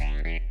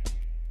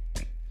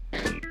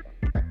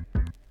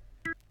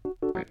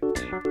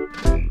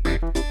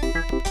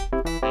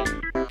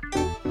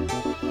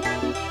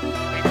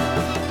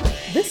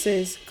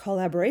This is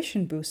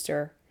Collaboration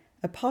Booster,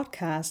 a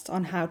podcast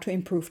on how to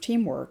improve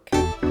teamwork.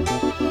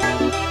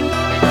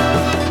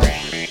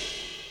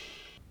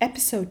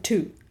 Episode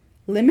 2: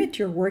 Limit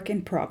your work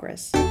in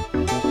progress.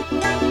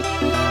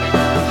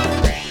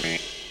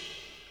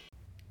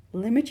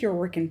 Limit your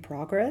work in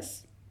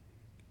progress?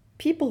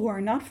 People who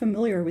are not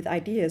familiar with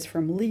ideas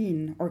from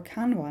Lean or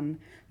Kanban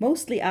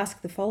mostly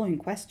ask the following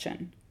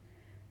question: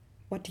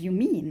 what do you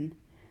mean?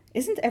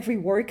 Isn't every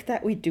work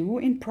that we do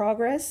in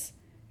progress?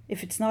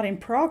 If it's not in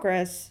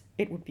progress,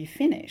 it would be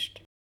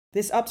finished.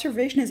 This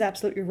observation is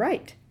absolutely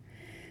right.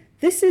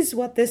 This is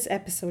what this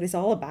episode is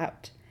all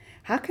about.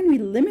 How can we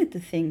limit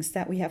the things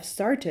that we have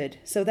started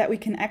so that we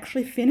can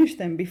actually finish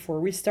them before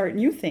we start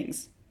new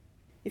things?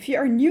 If you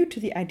are new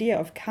to the idea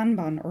of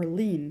Kanban or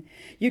Lean,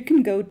 you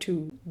can go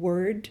to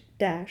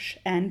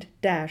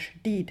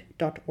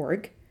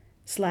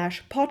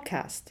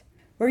word-and-deed.org/podcast,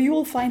 where you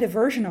will find a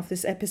version of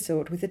this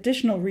episode with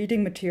additional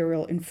reading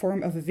material in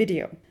form of a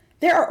video.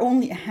 There are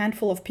only a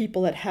handful of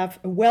people that have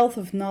a wealth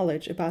of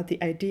knowledge about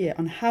the idea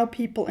on how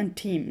people and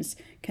teams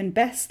can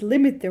best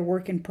limit their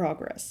work in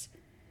progress.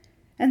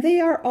 And they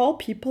are all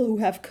people who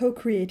have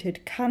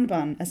co-created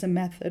Kanban as a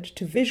method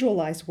to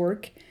visualize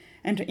work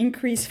and to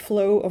increase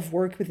flow of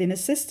work within a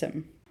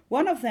system.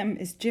 One of them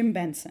is Jim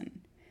Benson.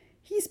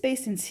 He's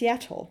based in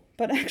Seattle,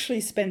 but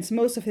actually spends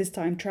most of his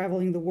time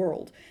traveling the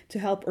world to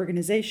help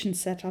organizations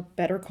set up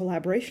better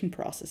collaboration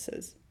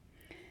processes.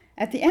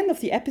 At the end of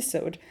the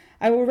episode,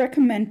 I will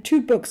recommend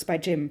 2 books by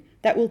Jim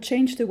that will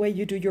change the way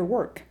you do your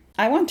work.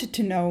 I wanted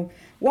to know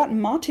what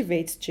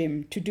motivates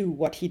Jim to do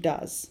what he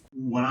does.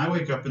 When I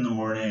wake up in the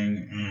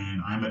morning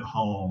and I'm at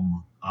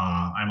home,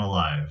 I'm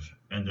alive.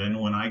 And then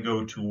when I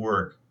go to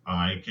work,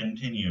 I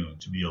continue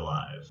to be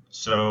alive.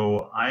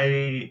 So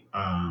I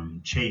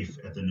chafe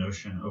at the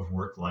notion of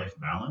work-life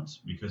balance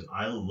because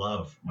I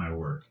love my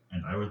work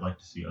and I would like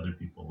to see other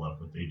people love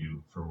what they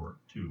do for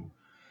work too.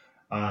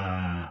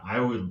 I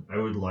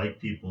would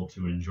like people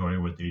to enjoy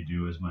what they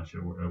do as much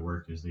at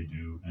work as they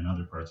do in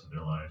other parts of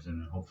their lives,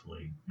 and then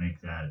hopefully make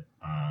that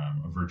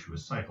a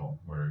virtuous cycle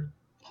where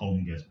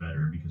home gets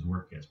better because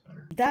work gets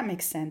better. That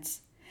makes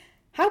sense.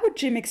 How would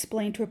Jim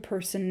explain to a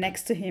person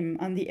next to him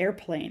on the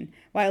airplane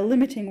why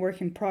limiting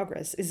work in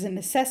progress is a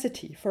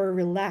necessity for a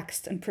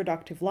relaxed and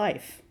productive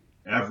life?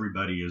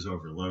 Everybody is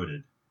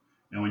overloaded.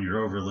 And when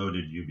you're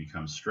overloaded, you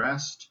become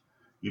stressed,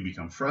 you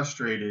become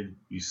frustrated,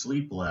 you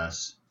sleep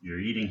less, your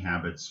eating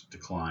habits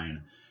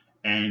decline,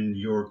 and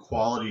your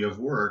quality of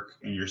work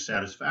and your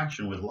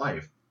satisfaction with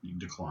life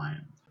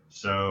decline.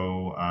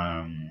 So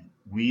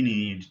we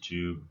need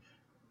to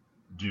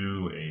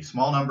do a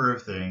small number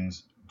of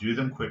things, do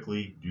them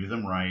quickly, do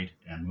them right,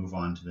 and move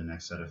on to the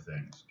next set of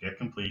things. Get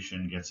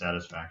completion, get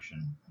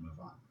satisfaction, move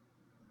on.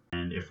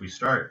 And if we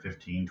start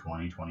 15,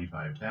 20,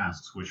 25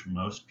 tasks, which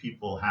most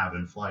people have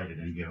in flight at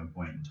any given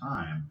point in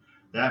time,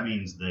 that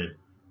means that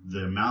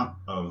the amount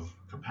of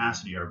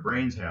capacity our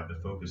brains have to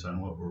focus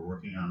on what we're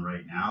working on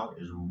right now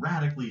is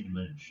radically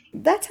diminished.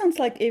 That sounds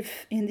like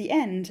if, in the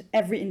end,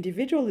 every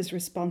individual is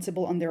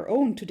responsible on their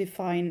own to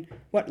define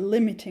what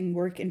limiting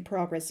work in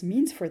progress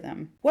means for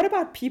them. What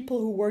about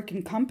people who work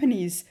in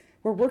companies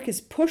where work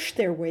is pushed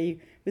their way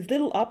with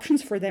little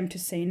options for them to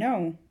say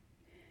no?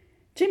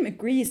 Jim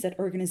agrees that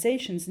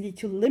organizations need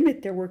to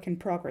limit their work in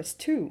progress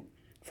too.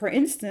 For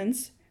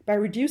instance, by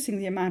reducing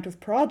the amount of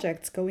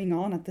projects going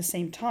on at the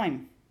same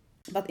time.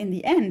 But in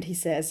the end, he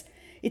says,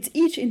 it's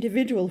each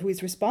individual who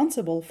is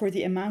responsible for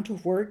the amount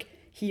of work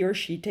he or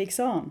she takes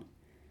on.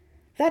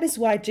 That is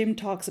why Jim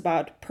talks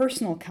about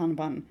personal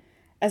Kanban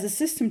as a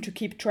system to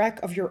keep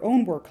track of your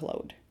own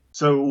workload.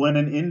 So when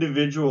an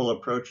individual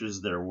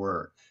approaches their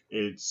work,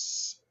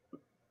 it's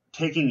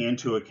taking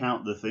into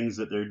account the things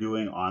that they're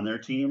doing on their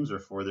teams or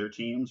for their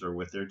teams or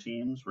with their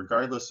teams,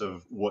 regardless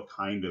of what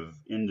kind of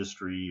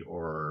industry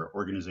or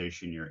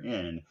organization you're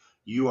in,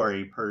 you are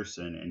a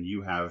person and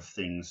you have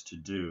things to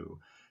do.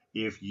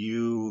 If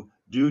you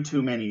do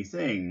too many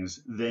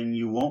things, then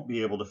you won't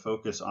be able to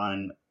focus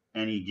on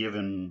any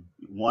given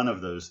one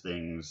of those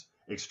things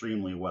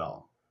extremely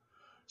well.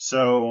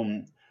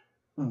 So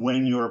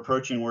when you're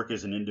approaching work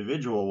as an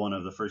individual, one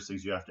of the first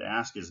things you have to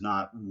ask is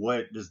not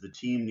what does the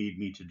team need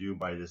me to do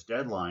by this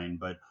deadline,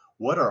 but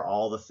what are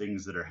all the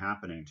things that are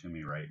happening to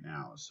me right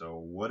now? So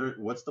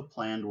what's the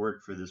planned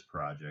work for this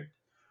project?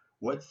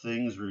 What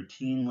things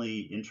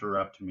routinely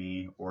interrupt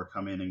me or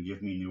come in and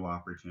give me new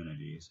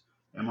opportunities?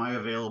 Am I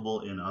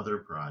available in other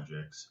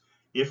projects?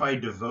 If I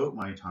devote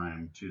my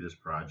time to this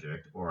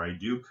project or I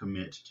do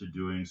commit to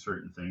doing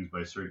certain things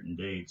by certain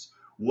dates,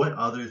 what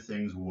other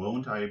things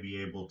won't I be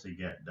able to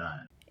get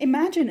done?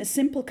 Imagine a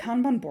simple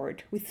Kanban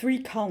board with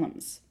 3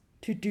 columns: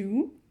 to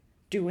do,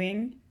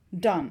 doing,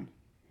 done.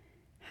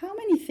 How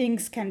many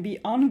things can be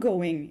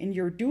ongoing in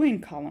your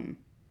doing column?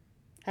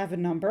 Have a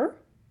number?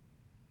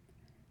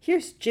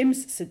 Here's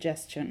Jim's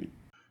suggestion.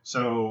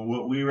 So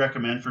what we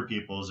recommend for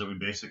people is that we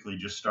basically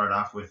just start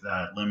off with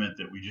that limit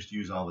that we just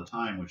use all the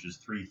time, which is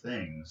 3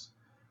 things.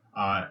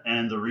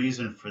 And the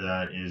reason for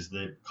that is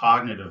that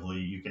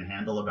cognitively you can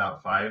handle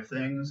about 5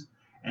 things,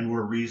 and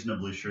we're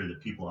reasonably sure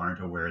that people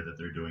aren't aware that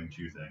they're doing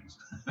two things.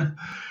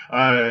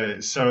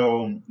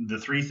 So the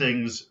three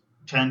things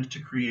tend to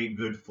create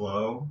good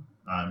flow.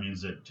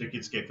 Means that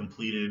tickets get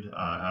completed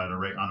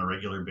on a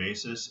regular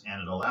basis,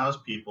 and it allows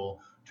people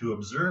to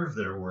observe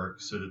their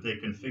work so that they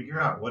can figure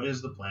out what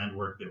is the planned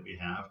work that we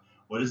have,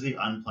 what is the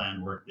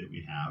unplanned work that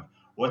we have,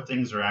 what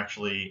things am I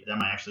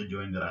actually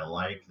doing that I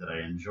like, that I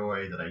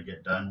enjoy, that I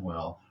get done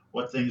well,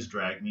 what things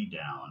drag me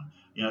down.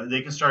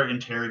 They can start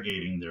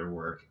interrogating their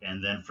work,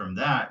 and then from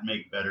that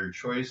make better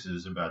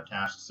choices about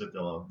tasks that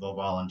they'll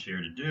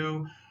volunteer to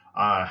do,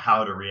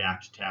 how to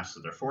react to tasks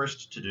that they're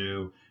forced to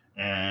do,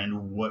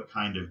 and what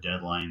kind of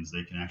deadlines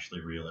they can actually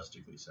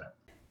realistically set.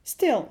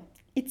 Still,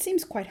 it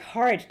seems quite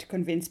hard to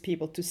convince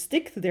people to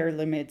stick to their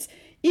limits,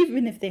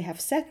 even if they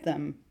have set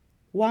them.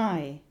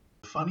 Why?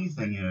 The funny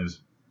thing is,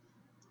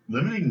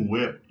 limiting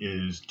WIP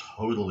is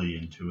totally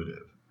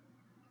intuitive.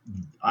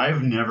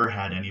 I've never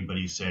had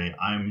anybody say,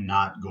 I'm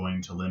not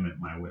going to limit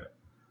my WIP.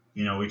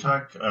 We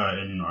talk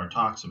in our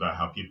talks about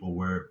how people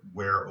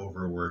wear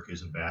overwork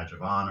as a badge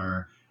of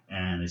honor,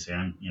 and they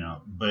say,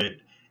 but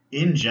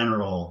in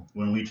general,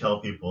 when we tell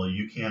people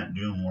you can't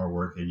do more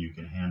work than you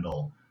can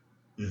handle,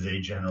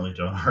 they generally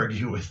don't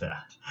argue with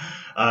that.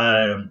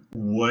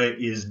 What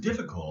is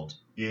difficult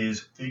is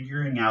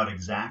figuring out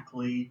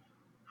exactly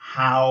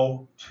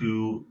how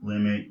to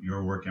limit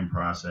your work in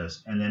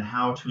process, and then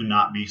how to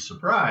not be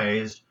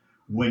surprised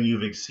when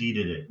you've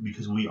exceeded it,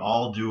 because we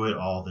all do it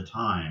all the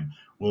time.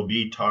 We'll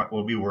be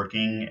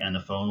working, and the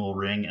phone will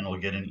ring, and we'll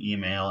get an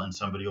email, and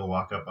somebody will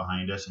walk up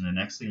behind us, and the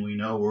next thing we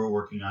know, we're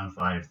working on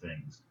five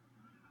things.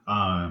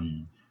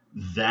 um,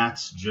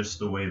 that's just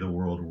the way the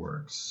world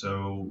works.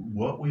 So,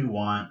 what we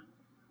want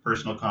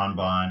personal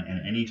Kanban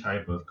and any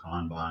type of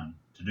Kanban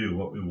to do,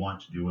 what we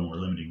want to do when we're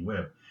limiting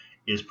WIP,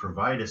 is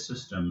provide a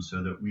system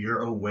so that we are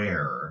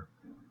aware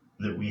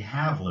that we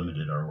have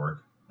limited our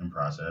work in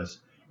process,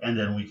 and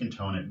then we can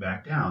tone it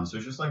back down. So,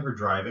 it's just like we're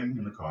driving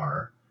in the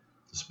car.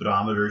 The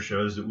speedometer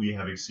shows that we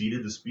have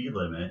exceeded the speed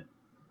limit.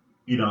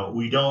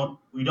 We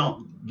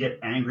don't get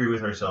angry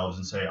with ourselves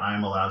and say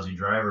I'm a lousy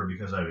driver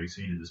because I've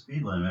exceeded the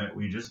speed limit.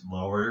 We just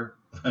lower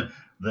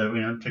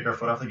take our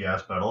foot off the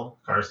gas pedal,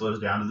 car slows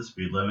down to the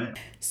speed limit.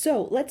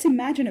 So let's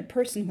imagine a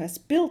person who has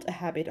built a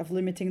habit of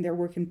limiting their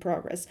work in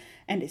progress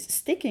and is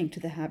sticking to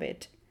the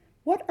habit.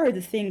 What are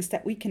the things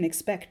that we can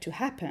expect to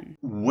happen?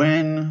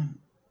 When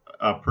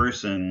a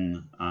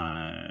person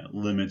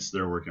limits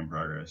their work in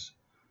progress,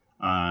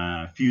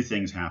 a few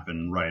things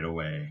happen right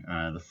away.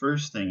 The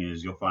first thing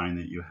is you'll find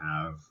that you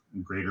have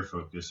greater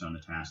focus on the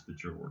task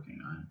that you're working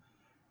on.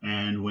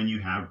 And when you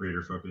have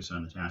greater focus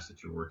on the task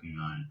that you're working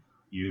on,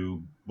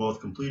 you both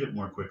complete it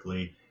more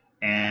quickly,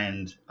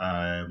 and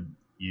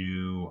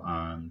you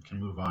can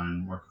move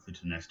on more quickly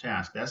to the next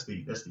task. That's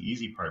the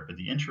easy part. But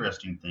the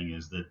interesting thing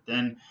is that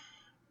then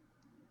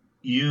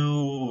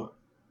you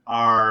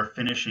are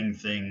finishing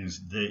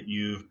things that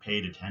you've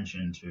paid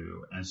attention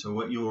to. And so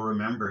what you'll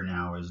remember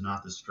now is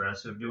not the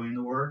stress of doing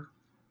the work,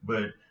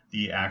 but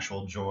the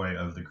actual joy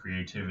of the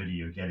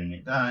creativity of getting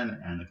it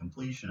done and the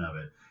completion of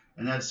it.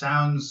 And that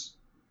sounds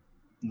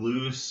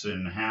loose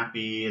and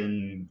happy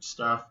and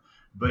stuff,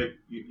 but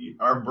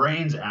our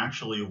brains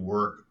actually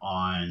work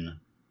on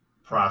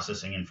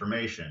processing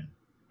information,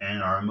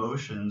 and our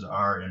emotions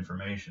are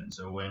information.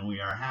 So when we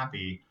are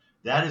happy,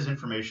 that is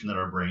information that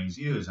our brains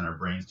use, and our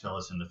brains tell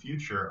us in the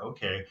future,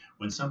 okay,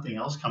 when something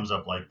else comes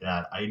up like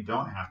that, I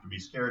don't have to be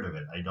scared of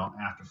it. I don't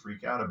have to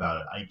freak out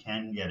about it. I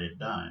can get it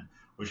done,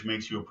 which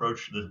makes you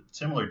approach the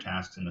similar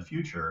tasks in the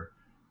future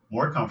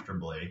more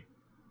comfortably,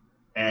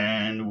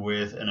 and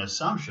with an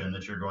assumption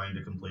that you're going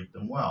to complete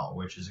them well,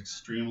 which is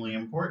extremely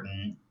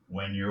important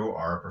when you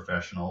are a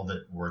professional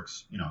that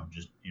works,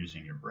 just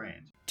using your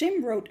brains.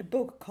 Jim wrote a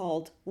book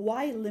called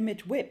Why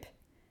Limit WIP?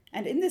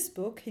 And in this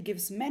book, he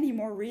gives many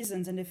more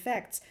reasons and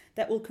effects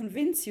that will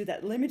convince you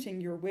that limiting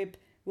your WIP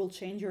will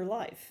change your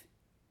life.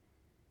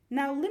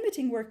 Now,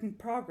 limiting work in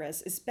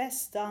progress is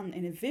best done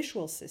in a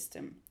visual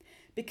system,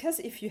 because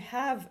if you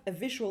have a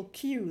visual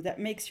cue that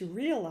makes you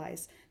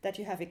realize that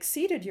you have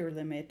exceeded your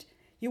limit,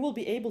 you will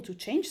be able to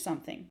change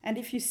something. And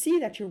if you see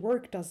that your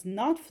work does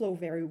not flow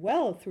very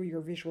well through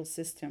your visual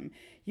system,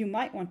 you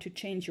might want to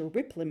change your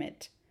WIP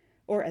limit.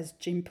 Or as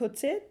Jim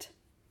puts it,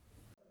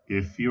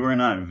 If you are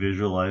not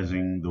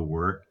visualizing the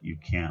work, you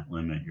can't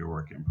limit your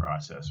work in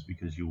process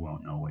because you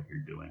won't know what you're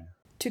doing.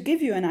 to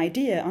give you an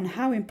idea on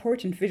how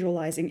important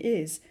visualizing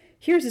is,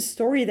 here's a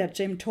story that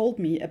Jim told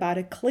me about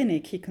a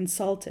clinic he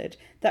consulted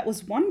that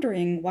was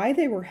wondering why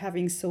they were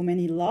having so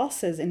many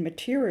losses in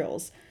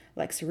materials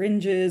like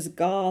syringes,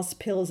 gauze,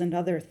 pills, and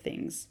other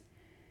things.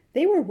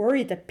 They were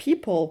worried that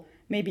people,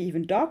 maybe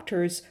even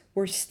doctors,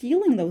 were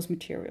stealing those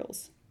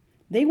materials.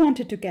 They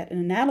wanted to get an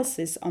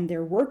analysis on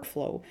their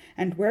workflow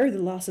and where the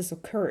losses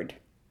occurred.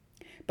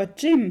 But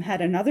Jim had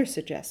another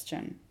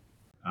suggestion.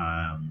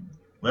 Um,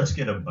 let's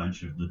get a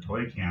bunch of the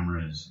toy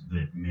cameras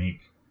that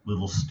make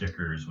little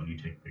stickers when you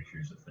take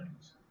pictures of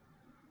things.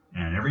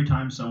 And every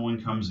time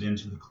someone comes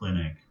into the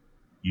clinic,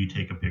 you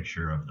take a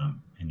picture of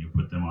them and you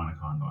put them on a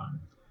Kanban.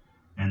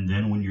 And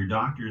then when your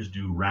doctors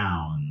do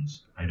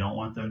rounds, I don't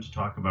want them to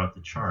talk about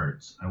the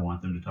charts. I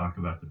want them to talk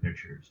about the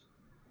pictures.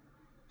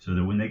 So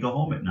that when they go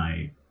home at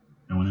night,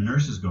 and when the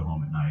nurses go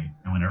home at night,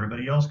 and when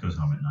everybody else goes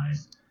home at night,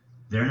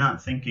 they're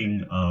not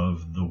thinking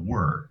of the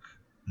work.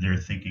 They're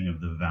thinking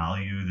of the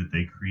value that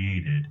they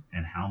created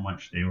and how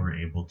much they were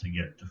able to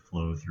get to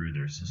flow through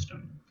their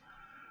system.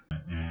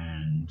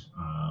 And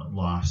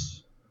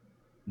loss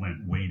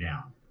went way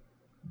down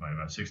by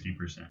about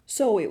 60%.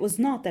 So it was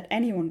not that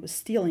anyone was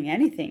stealing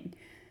anything.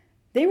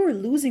 They were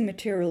losing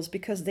materials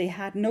because they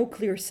had no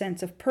clear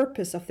sense of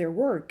purpose of their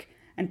work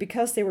and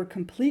because they were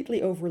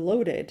completely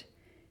overloaded.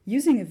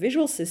 Using a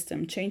visual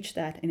system changed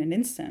that in an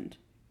instant.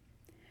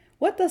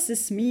 What does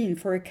this mean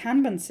for a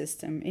Kanban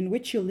system in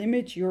which you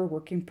limit your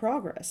work in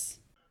progress?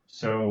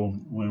 So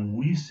when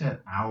we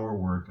set our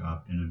work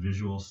up in a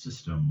visual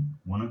system,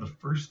 one of the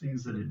first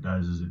things that it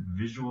does is it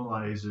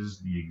visualizes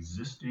the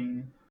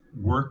existing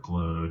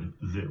workload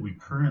that we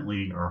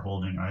currently are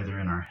holding either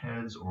in our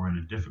heads or in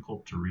a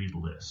difficult to read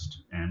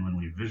list. And when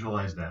we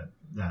visualize that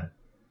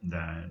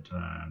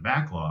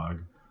backlog,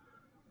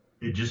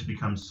 it just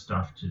becomes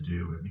stuff to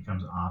do. It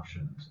becomes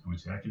options. And we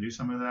say, I can do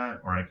some of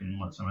that, or I can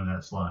let some of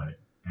that slide.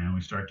 And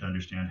we start to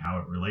understand how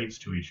it relates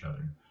to each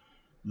other.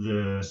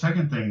 The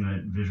second thing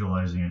that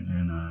visualizing it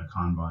in a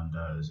Kanban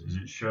does is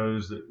it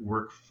shows that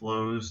work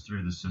flows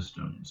through the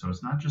system. So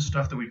it's not just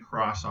stuff that we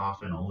cross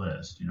off in a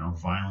list,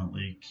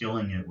 violently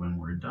killing it when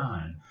we're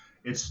done.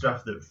 It's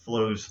stuff that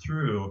flows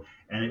through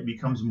and it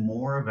becomes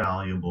more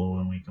valuable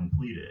when we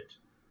complete it.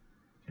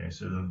 Okay,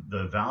 so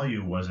the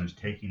value wasn't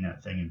taking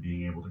that thing and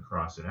being able to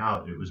cross it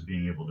out. It was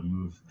being able to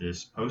move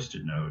this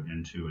post-it note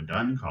into a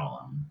done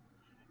column.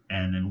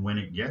 And then when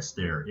it gets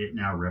there, it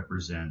now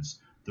represents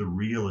the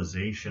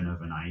realization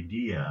of an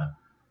idea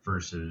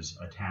versus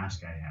a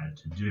task I had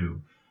to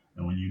do.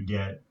 And when you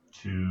get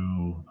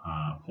to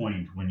a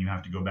point when you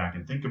have to go back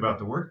and think about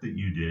the work that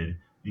you did,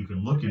 you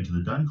can look into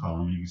the done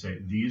column and you can say,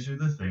 these are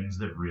the things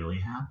that really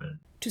happened.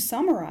 To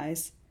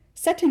summarize,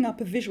 setting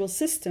up a visual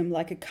system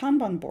like a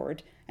Kanban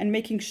board and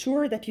making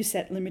sure that you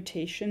set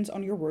limitations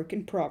on your work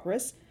in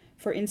progress,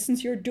 for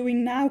instance, your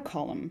doing now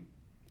column.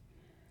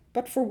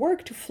 But for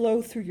work to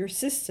flow through your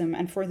system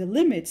and for the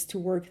limits to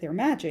work their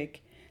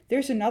magic,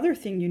 there's another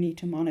thing you need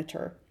to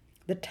monitor: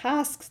 the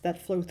tasks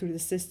that flow through the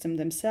system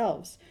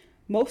themselves,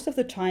 most of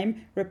the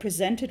time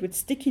represented with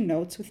sticky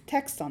notes with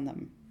text on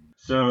them.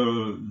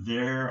 So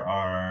there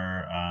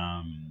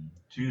are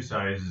two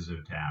sizes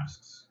of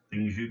tasks: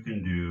 things you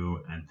can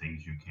do and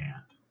things you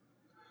can't.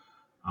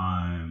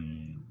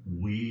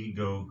 We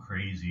go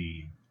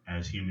crazy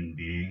as human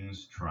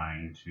beings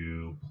trying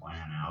to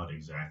plan out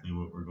exactly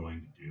what we're going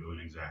to do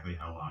and exactly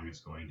how long it's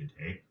going to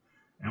take.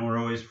 And we're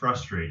always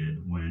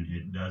frustrated when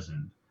it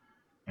doesn't.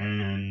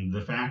 And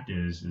the fact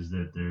is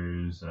that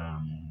there's a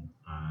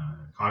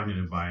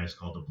cognitive bias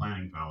called the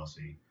planning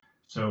fallacy.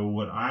 So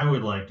what I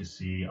would like to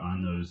see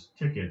on those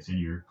tickets in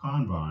your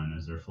Kanban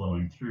as they're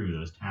flowing through,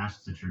 those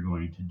tasks that you're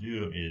going to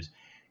do,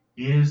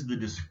 is the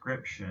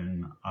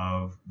description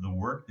of the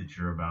work that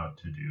you're about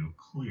to do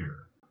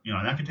clear?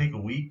 That could take a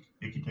week,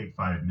 it could take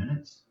 5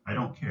 minutes. I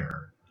don't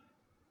care.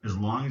 As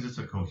long as it's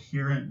a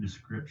coherent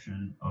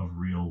description of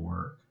real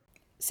work.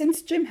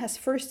 Since Jim has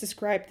first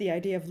described the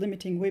idea of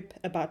limiting WIP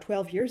about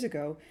 12 years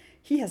ago,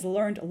 he has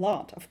learned a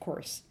lot, of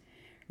course.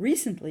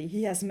 Recently,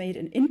 he has made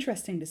an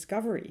interesting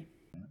discovery.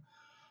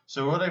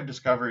 So what I've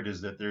discovered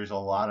is that there's a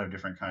lot of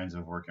different kinds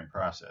of work in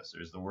process.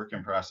 There's the work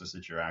in process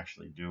that you're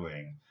actually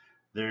doing.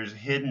 There's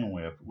hidden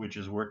WIP, which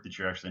is work that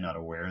you're actually not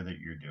aware that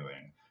you're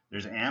doing.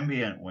 There's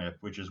ambient WIP,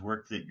 which is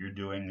work that you're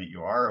doing that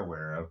you are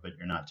aware of, but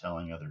you're not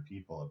telling other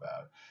people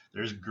about.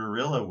 There's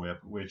guerrilla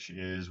WIP, which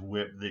is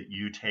WIP that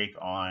you take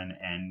on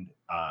and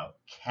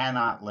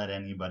cannot let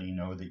anybody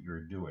know that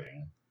you're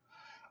doing.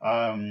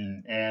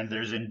 And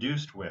there's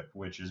induced WIP,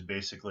 which is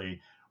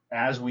basically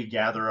as we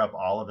gather up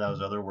all of those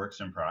other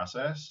works in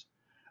process,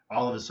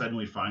 all of a sudden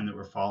we find that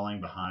we're falling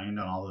behind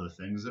on all of the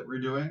things that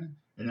we're doing.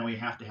 And then we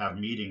have to have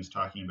meetings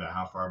talking about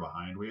how far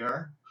behind we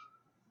are.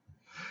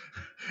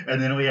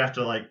 And then we have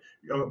to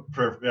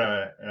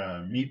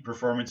meet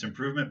performance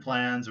improvement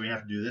plans. We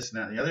have to do this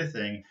and that and the other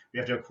thing. We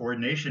have to have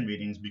coordination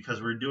meetings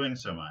because we're doing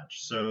so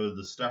much. So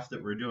the stuff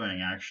that we're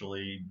doing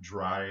actually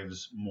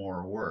drives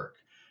more work.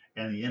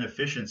 And the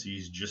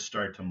inefficiencies just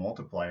start to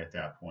multiply at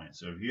that point.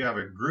 So if you have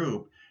a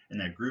group and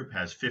that group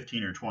has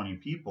 15 or 20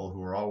 people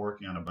who are all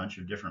working on a bunch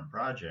of different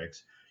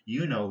projects,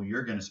 you're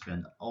going to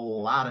spend a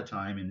lot of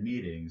time in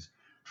meetings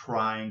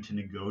trying to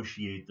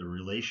negotiate the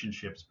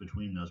relationships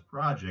between those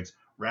projects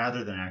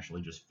rather than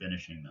actually just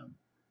finishing them.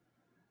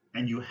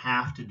 And you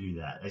have to do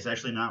that. It's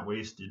actually not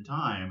wasted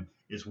time.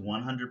 It's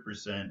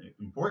 100%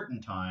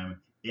 important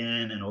time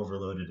in an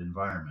overloaded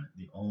environment.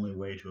 The only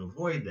way to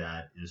avoid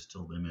that is to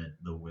limit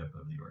the WIP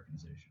of the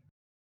organization.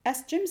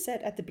 As Jim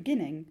said at the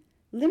beginning,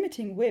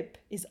 limiting WIP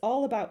is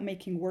all about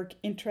making work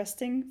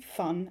interesting,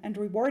 fun, and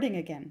rewarding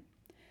again.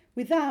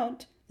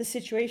 Without, the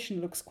situation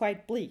looks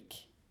quite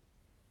bleak.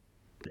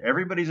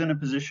 Everybody's in a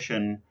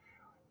position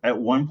at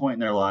one point in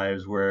their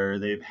lives where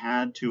they've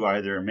had to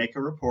either make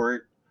a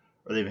report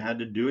or they've had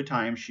to do a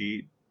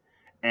timesheet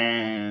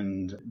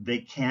and they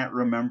can't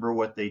remember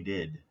what they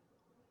did.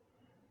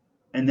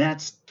 And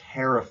that's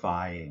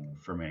terrifying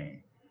for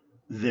me.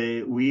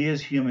 We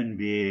as human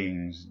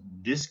beings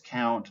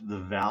discount the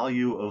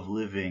value of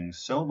living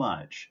so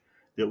much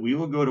that we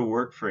will go to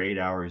work for 8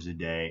 hours a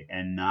day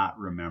and not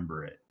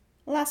remember it.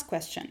 Last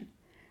question.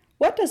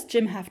 What does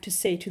Jim have to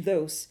say to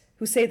those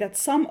who say that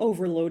some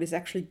overload is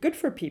actually good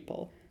for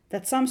people,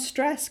 that some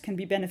stress can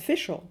be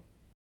beneficial?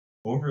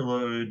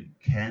 Overload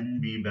can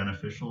be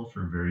beneficial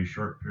for very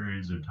short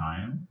periods of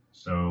time.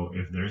 So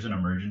if there's an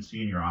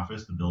emergency in your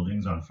office, the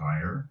building's on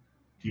fire,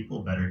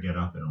 people better get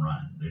up and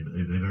run. They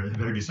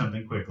better do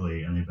something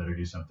quickly, and they better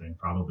do something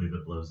probably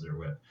that blows their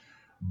whip.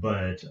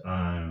 But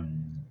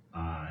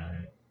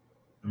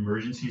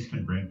emergencies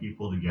can bring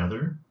people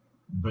together.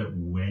 But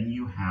when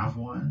you have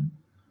one,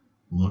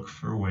 look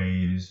for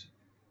ways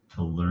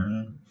to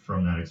learn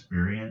from that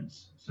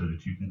experience so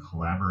that you can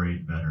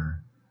collaborate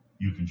better,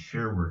 you can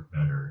share work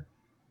better,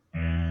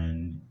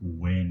 and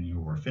when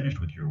you're finished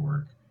with your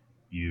work,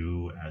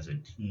 you as a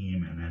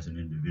team and as an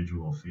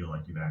individual feel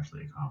like you've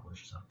actually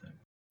accomplished something.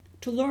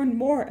 To learn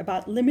more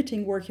about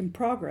limiting work in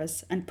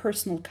progress and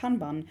personal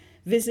Kanban,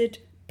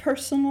 visit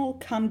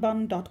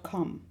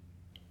personalkanban.com.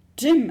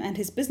 Jim and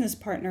his business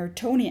partner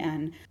Tony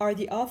Ann are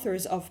the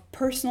authors of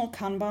Personal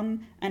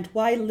Kanban and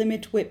Why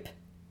Limit WIP,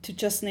 to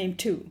just name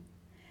two.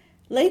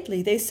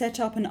 Lately, they set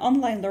up an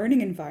online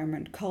learning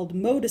environment called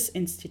Modus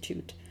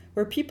Institute,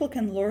 where people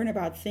can learn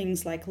about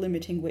things like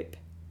limiting WIP.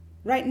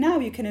 Right now,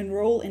 you can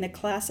enroll in a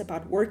class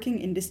about working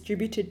in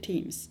distributed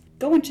teams.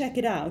 Go and check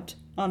it out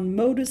on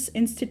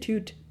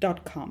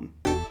modusinstitute.com.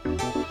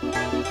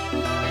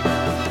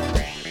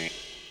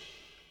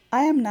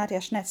 I am Nadia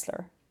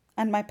Schnetzler,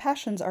 and my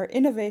passions are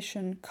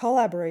innovation,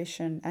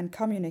 collaboration, and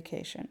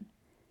communication.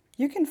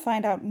 You can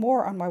find out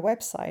more on my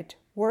website,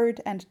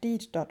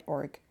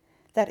 wordanddeed.org.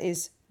 That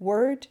is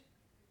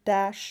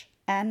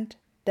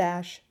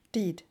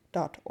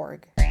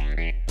word-and-deed.org.